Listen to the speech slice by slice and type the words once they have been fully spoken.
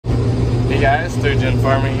Guys, Third Gen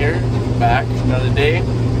Farmer here, back another day.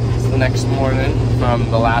 It's the next morning from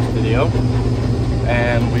the last video,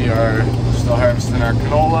 and we are still harvesting our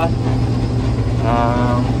canola.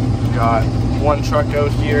 We got one truck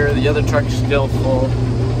out here, the other truck's still full,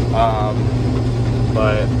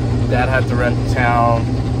 but Dad had to rent a town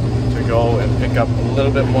to go and pick up a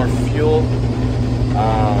little bit more fuel,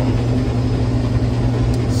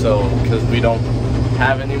 so because we don't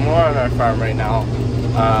have any more on our farm right now.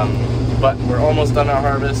 But we're almost done our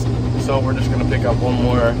harvest, so we're just going to pick up one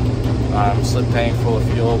more slip tank full of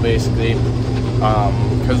fuel, basically,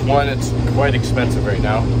 because one, it's quite expensive right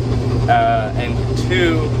now, and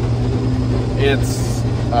two, it's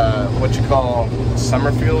what you call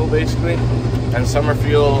summer fuel, basically. And summer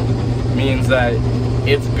fuel means that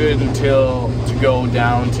it's good until to go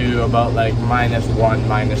down to about like -1,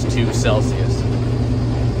 -2 Celsius.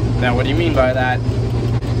 Now, what do you mean by that?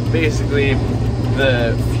 Basically,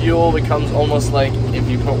 the fuel becomes almost like if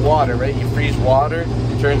you put water, right? You freeze water,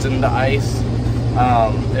 it turns into ice.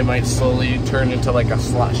 It might slowly turn into like a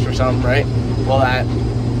slush or something, right? Well, that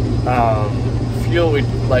fuel, we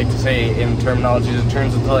like to say in terminology, it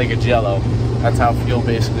turns into like a jello. That's how fuel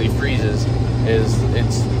basically freezes. It's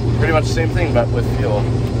pretty much the same thing, but with fuel.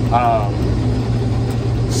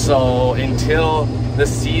 So until the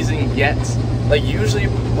season gets, like, usually,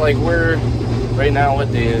 like, we're right now,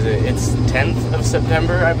 what day is it? It's 10th of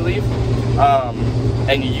September, I believe.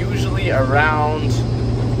 And usually around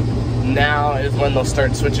now is when they'll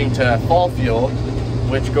start switching to fall fuel,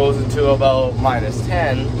 which goes into about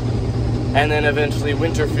 -10, and then eventually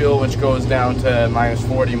winter fuel, which goes down to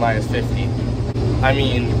 -40, -50. I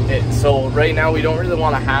mean, so right now we don't really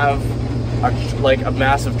want to have a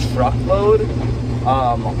massive truckload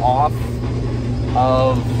off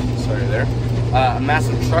of, sorry there, a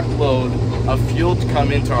massive truckload of fuel to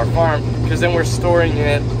come into our farm, because then we're storing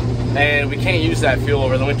it and we can't use that fuel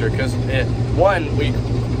over the winter, because one, we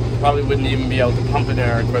probably wouldn't even be able to pump it in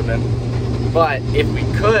our equipment, but if we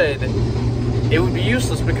could, it would be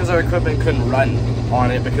useless because our equipment couldn't run on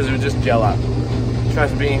it because it would just gel up.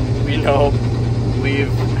 Trust me, we know,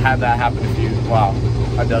 we've had that happen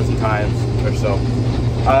a dozen times or so.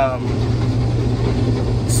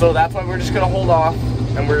 So that's why we're just gonna hold off,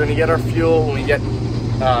 and we're gonna get our fuel. When we get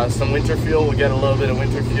some winter fuel, we'll get a little bit of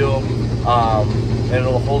winter fuel, and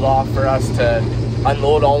it'll hold off for us to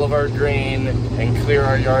unload all of our grain and clear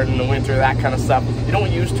our yard in the winter, that kind of stuff. You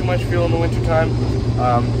don't use too much fuel in the winter time.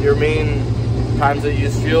 Your main times that you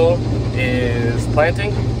use fuel is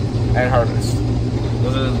planting and harvest.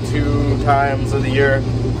 Those are the 2 times of the year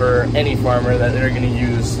for any farmer that they're going to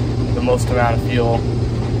use the most amount of fuel.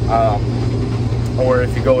 Or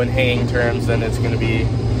if you go in haying terms, then it's going to be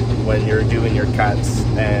when you're doing your cuts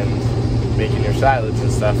and making your silage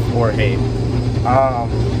and stuff, or hay.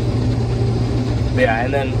 Yeah,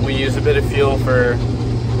 and then we use a bit of fuel for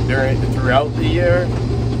throughout the year,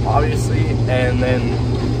 obviously, and then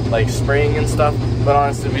like spraying and stuff. But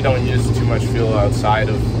honestly, we don't use too much fuel outside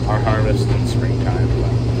of our harvest in springtime.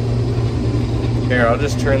 Here, I'll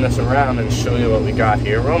just turn this around and show you what we got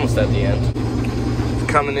here. We're almost at the end.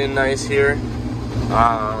 It's coming in nice here.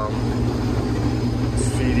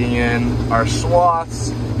 Feeding in our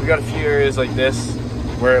swaths. We got a few areas like this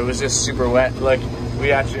where it was just super wet. Like,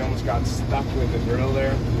 we actually almost got stuck with the drill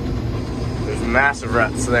there. There's massive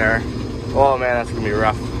ruts there. Oh man, that's gonna be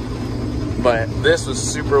rough. But this was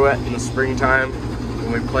super wet in the springtime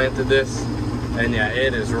when we planted this, and yeah,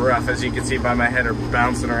 it is rough, as you can see by my header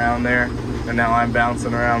bouncing around there, and now I'm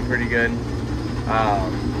bouncing around pretty good.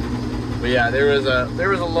 But yeah, there was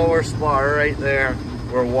a lower spot right there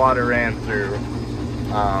where water ran through.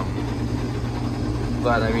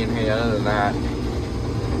 But I mean, hey, other than that,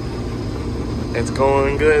 it's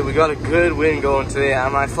going good. We got a good wind going today.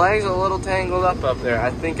 My flag's a little tangled up there. I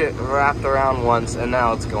think it wrapped around once and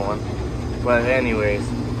now it's going. But anyways,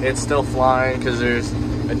 it's still flying because there's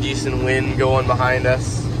a decent wind going behind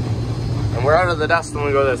us. And we're out of the dust when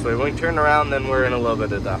we go this way. When we turn around, then we're in a little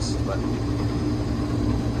bit of dust. But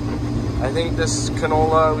I think this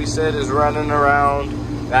canola, we said, is running around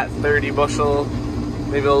that 30 bushel,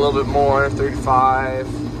 maybe a little bit more, 35,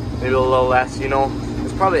 maybe a little less, you know.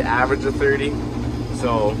 It's probably average of 30.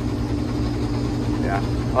 So, yeah.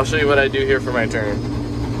 I'll show you what I do here for my turn.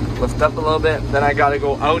 Lift up a little bit, then I gotta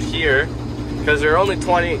go out here, because they're only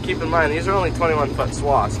 20, keep in mind, these are only 21-foot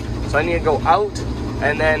swaths. So I need to go out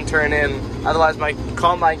and then turn in, otherwise my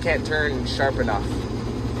combine can't turn sharp enough.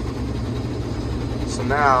 So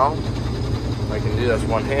now, I can do this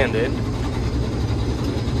one-handed.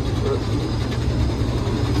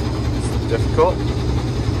 It's difficult.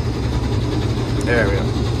 There we go.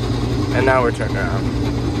 And now we're turned around.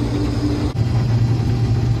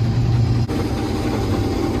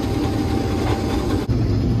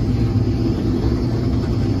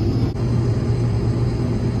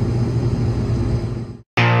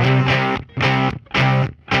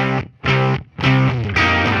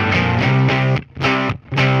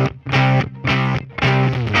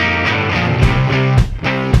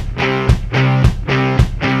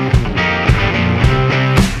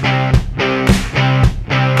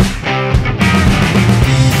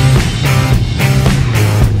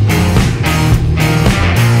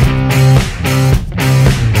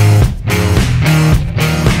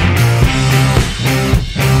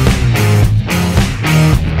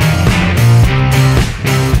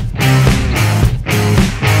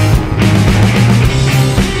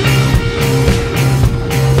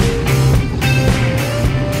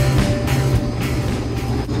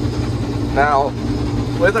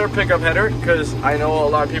 pickup header because I know a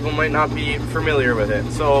lot of people might not be familiar with it.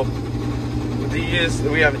 So these,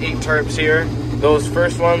 we have 8 tarps here. Those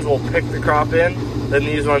first ones will pick the crop in, then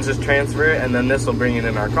these ones just transfer it, and then this will bring it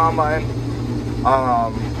in our combine.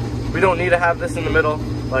 We don't need to have this in the middle.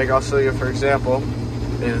 Like I'll show you for example,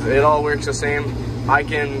 it all works the same. I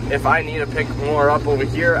can, if I need to pick more up over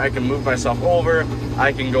here, I can move myself over,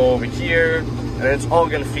 I can go over here, and it's all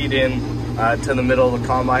gonna feed in to the middle of the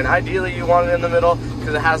combine. Ideally you want it in the middle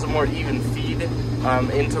because it has a more even feed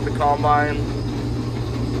into the combine.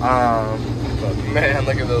 But man,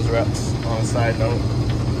 look at those reps on a side note.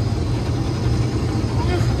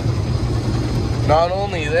 Not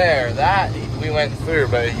only there, that we went through,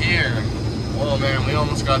 but here, oh man, we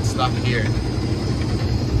almost got stuck here.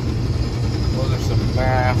 Those are some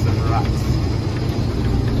massive ruts.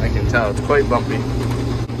 I can tell, it's quite bumpy.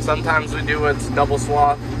 Sometimes we do what's double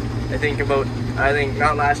swath. I think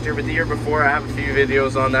not last year, but the year before, I have a few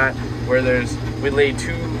videos on that where we lay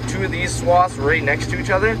two of these swaths right next to each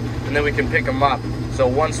other, and then we can pick them up. So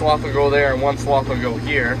one swath will go there and one swath will go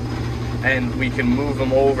here, and we can move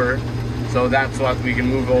them over. So that swath we can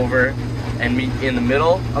move over and meet in the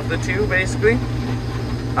middle of the two, basically,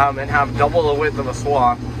 and have double the width of a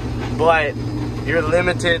swath. But you're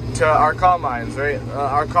limited to our combines, right?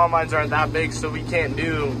 Our combines aren't that big, so we can't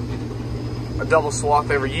do a double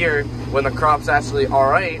swath every year. When the crop's actually all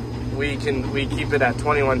right, we keep it at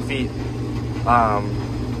 21 feet,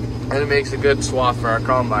 and it makes a good swath for our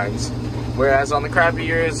combines. Whereas on the crappy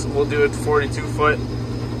years, we'll do it 42 foot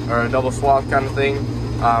or a double swath kind of thing,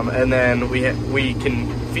 and then we can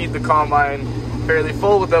feed the combine fairly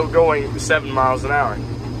full without going 7 miles an hour.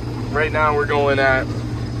 Right now we're going at,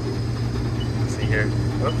 let's see here,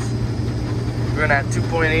 oops, we're going at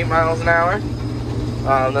 2.8 miles an hour.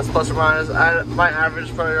 That's plus or minus. My average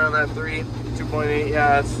is probably around that 2.8.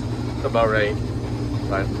 Yeah, that's about right.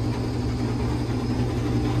 But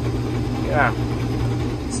yeah,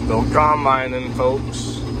 still combining,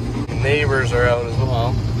 folks. Neighbors are out as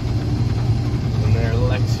well in their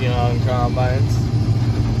Lexion combines.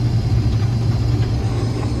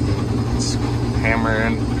 It's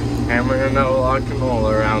hammering out a lot of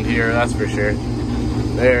canola around here, that's for sure.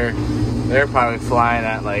 They're probably flying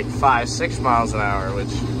at like 5-6 miles an hour,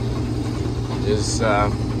 which is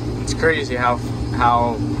it's crazy how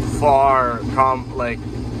far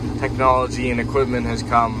technology and equipment has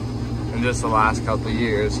come in just the last couple of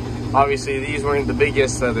years. Obviously these weren't the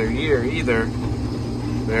biggest of their year either.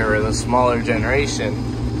 They were the smaller generation,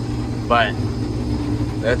 but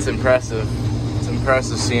that's impressive. It's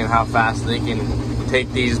impressive seeing how fast they can take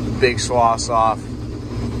these big swaths off,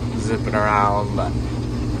 zipping around. But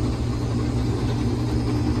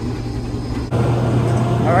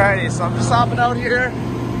alrighty, so I'm just hopping out here,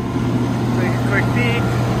 take a quick peek.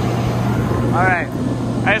 Alright,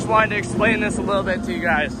 I just wanted to explain this a little bit to you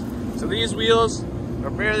guys. So these wheels are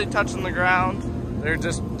barely touching the ground. They're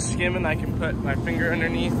just skimming. I can put my finger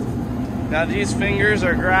underneath. Now these fingers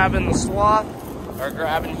are grabbing the swath, are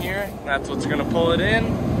grabbing here. That's what's gonna pull it in,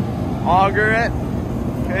 auger it,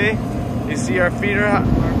 okay? You see our feeder house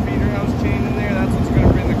chain in there? That's what's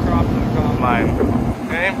gonna bring the crop to the combine,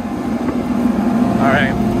 okay?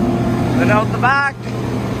 Alright, then out the back,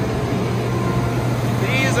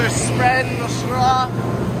 these are spreading the straw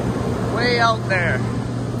way out there.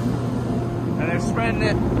 And they're spreading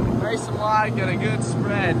it nice and wide, get a good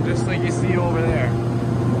spread, just like you see over there.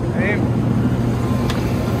 Okay?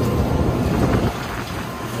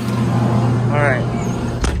 Alright.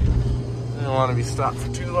 I don't want to be stopped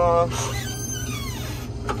for too long.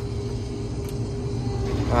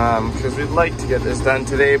 Because we'd like to get this done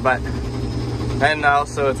today, and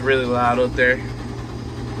also it's really loud out there.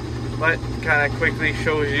 But kind of quickly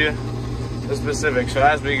shows you the specifics. So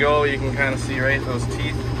as we go, you can kind of see, right, those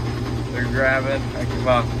teeth. They're grabbing,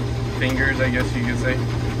 well, fingers, I guess you could say,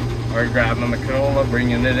 or grabbing on the canola,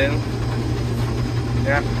 bringing it in.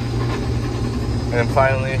 Yeah. And then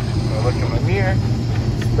finally, I look at my mirror,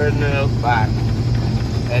 spreading it out back.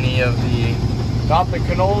 Not the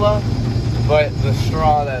canola, but the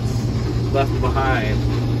straw that's left behind.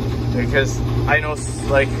 Because I know,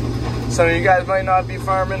 like, some of you guys might not be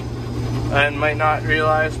farming and might not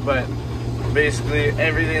realize, but basically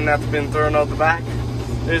everything that's been thrown out the back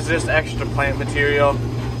is just extra plant material,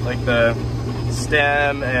 like the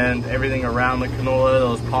stem and everything around the canola,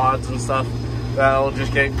 those pods and stuff, that'll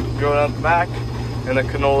just get going out the back, and the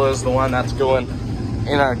canola is the one that's going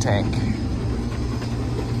in our tank.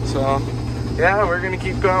 So yeah, we're gonna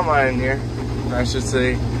keep combining here. I should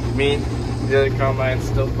say me, the other combine's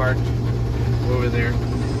still parked over there.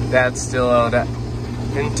 Dad's still out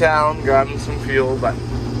in town grabbing some fuel, but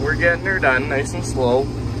we're getting her done nice and slow.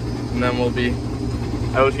 and then we'll be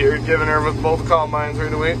out here giving her with both combines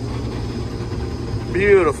right away.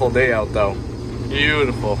 Beautiful day out though.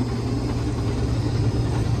 Beautiful.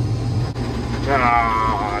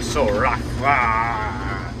 Ah, so rough.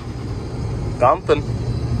 Ah. Dumping.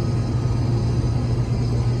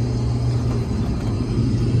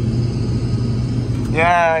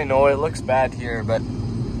 Yeah, I know it looks bad here, but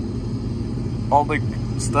all the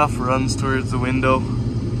stuff runs towards the window.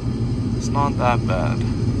 It's not that bad.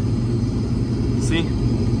 See?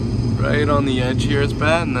 Right on the edge here it's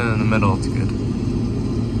bad, and then in the middle it's good.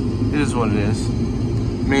 It is what it is. I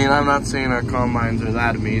mean, I'm not saying our combines are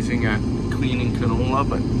that amazing at cleaning canola,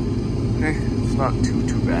 but it's not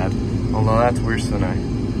too bad. Although that's worse than I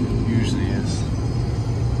usually is.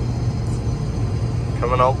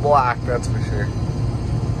 Coming out black, that's for sure.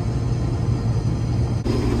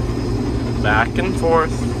 Back and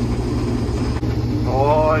forth.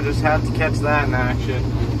 Oh, I just had to catch that in action.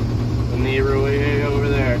 The neighbor way over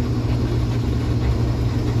there.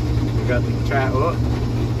 We got the chat. Oh,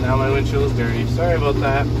 now my windshield's dirty. Sorry about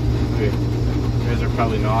that. Okay. You guys are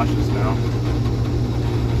probably nauseous now.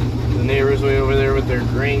 The neighbor's way over there with their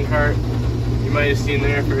grain cart. You might have seen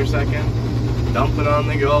there for a second. Dumping on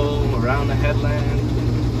the go around the headland.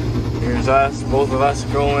 Here's us, both of us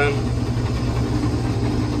going.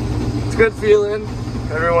 It's a good feeling.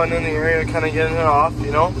 Everyone in the area kind of getting it off,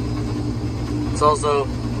 you know. It's also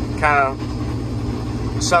kind of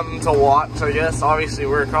something to watch, I guess. Obviously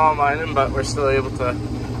we're combining, but we're still able to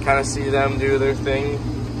kind of see them do their thing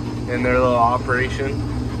in their little operation.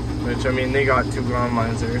 Which, I mean, they got 2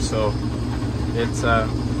 combines there, so it's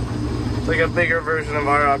like a bigger version of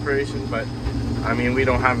our operation. But I mean, we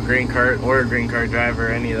don't have a grain cart or a grain cart driver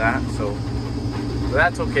or any of that, so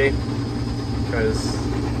that's okay. Because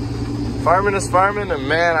farming is farming, and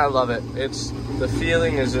man, I love it. The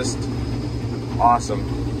feeling is just awesome,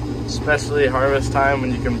 especially harvest time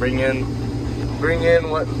when you can bring in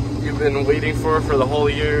what you've been waiting for the whole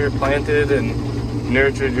year, planted and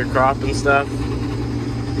nurtured your crop and stuff.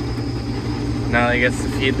 Now it gets to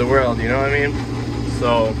feed the world, you know what I mean?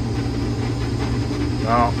 So,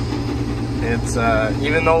 well, it's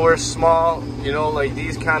even though we're small, you know, like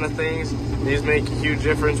these kind of things, these make a huge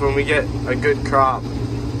difference when we get a good crop.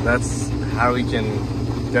 That's how we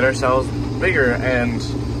can get ourselves bigger and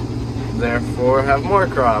therefore have more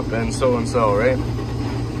crop and so, right?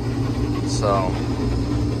 So,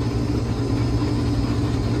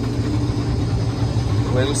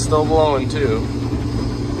 wind's still blowing too.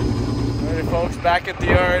 Alright folks, back at the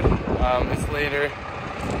yard. It's later.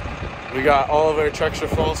 We got all of our trucks are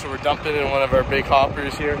full, so we're dumping in one of our big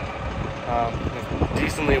hoppers here. It's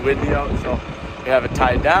decently windy out, so we have it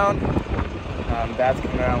tied down. Dad's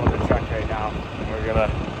coming around with a truck right now. We're gonna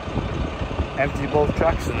empty both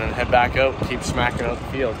trucks and then head back out and keep smacking out the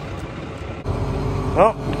field.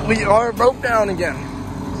 Well, we are broke down again.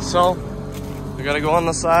 So, we gotta go on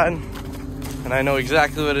the side, and I know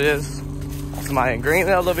exactly what it is. It's my grain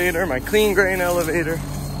elevator, my clean grain elevator.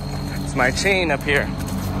 It's my chain up here.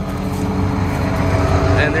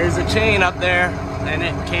 And there's a chain up there, and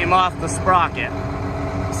it came off the sprocket.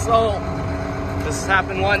 So, this has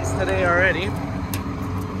happened once today already.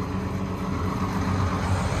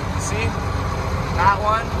 See? That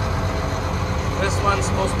one. This one's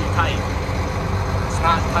supposed to be tight. It's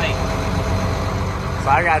not tight. So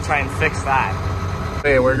I gotta try and fix that.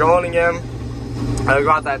 Okay, we're going again. I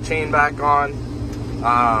got that chain back on.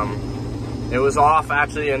 It was off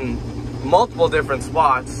actually in multiple different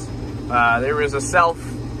spots. There was a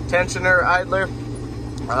self-tensioner idler.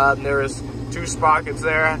 There was 2 sprockets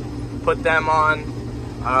there. Put them on.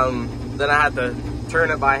 Then I had to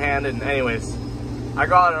turn it by hand, and anyways, I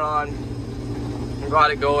got it on.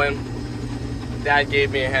 Got it going. Dad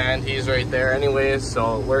gave me a hand. He's right there anyways,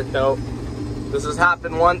 so it worked out. This has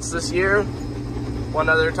happened once this year, one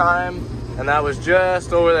other time, and that was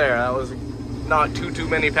just over there. That was not too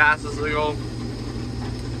many passes ago.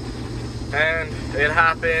 And it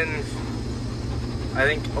happened, I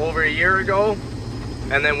think, over a year ago,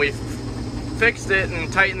 and then we fixed it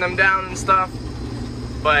and tightened them down and stuff.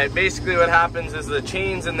 But basically what happens is the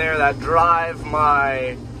chains in there that drive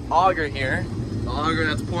my auger here, the auger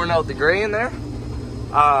that's pouring out the grain there.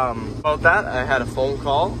 About that, I had a phone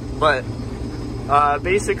call, but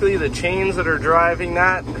basically the chains that are driving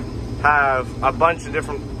that have a bunch of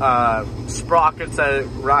different sprockets that it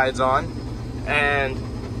rides on, and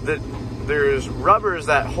there's rubbers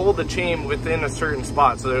that hold the chain within a certain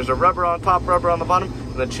spot. So there's a rubber on top, rubber on the bottom,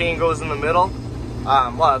 and the chain goes in the middle.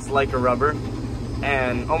 Well, it's like a rubber,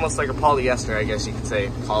 and almost like a polyester, I guess you could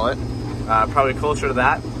say, call it. Probably closer to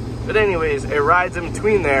that. But anyways, it rides in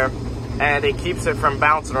between there, and it keeps it from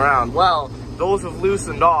bouncing around. Well, those have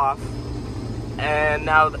loosened off, and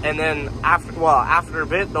then after a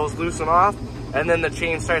bit, those loosen off, and then the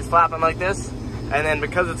chain starts flapping like this, and then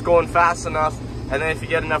because it's going fast enough, and then if you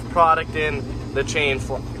get enough product in, the chain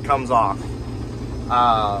comes off.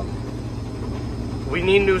 We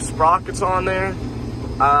need new sprockets on there.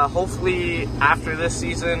 Hopefully after this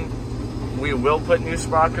season, we will put new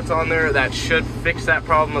sprockets on there. That should fix that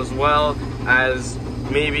problem, as well as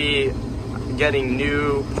maybe getting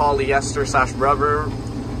new polyester / rubber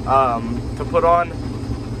to put on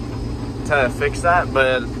to fix that.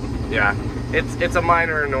 But yeah, it's a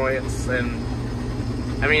minor annoyance, and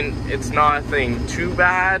I mean, it's nothing too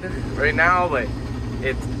bad right now, but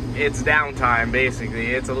it's downtime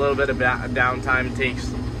basically. It's a little bit of downtime. It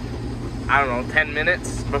takes, I don't know, 10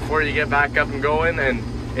 minutes before you get back up and going, and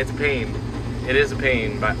it's a pain. It is a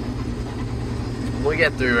pain, but we'll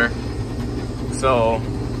get through her. So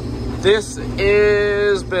this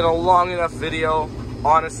has been a long enough video.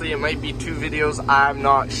 Honestly, it might be 2 videos, I'm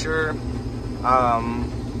not sure.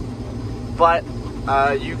 But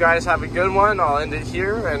you guys have a good one. I'll end it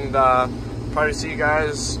here, and probably see you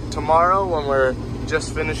guys tomorrow when we're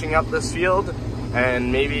just finishing up this field,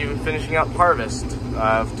 and maybe even finishing up harvest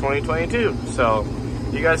of 2022. So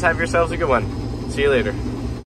you guys have yourselves a good one. See you later.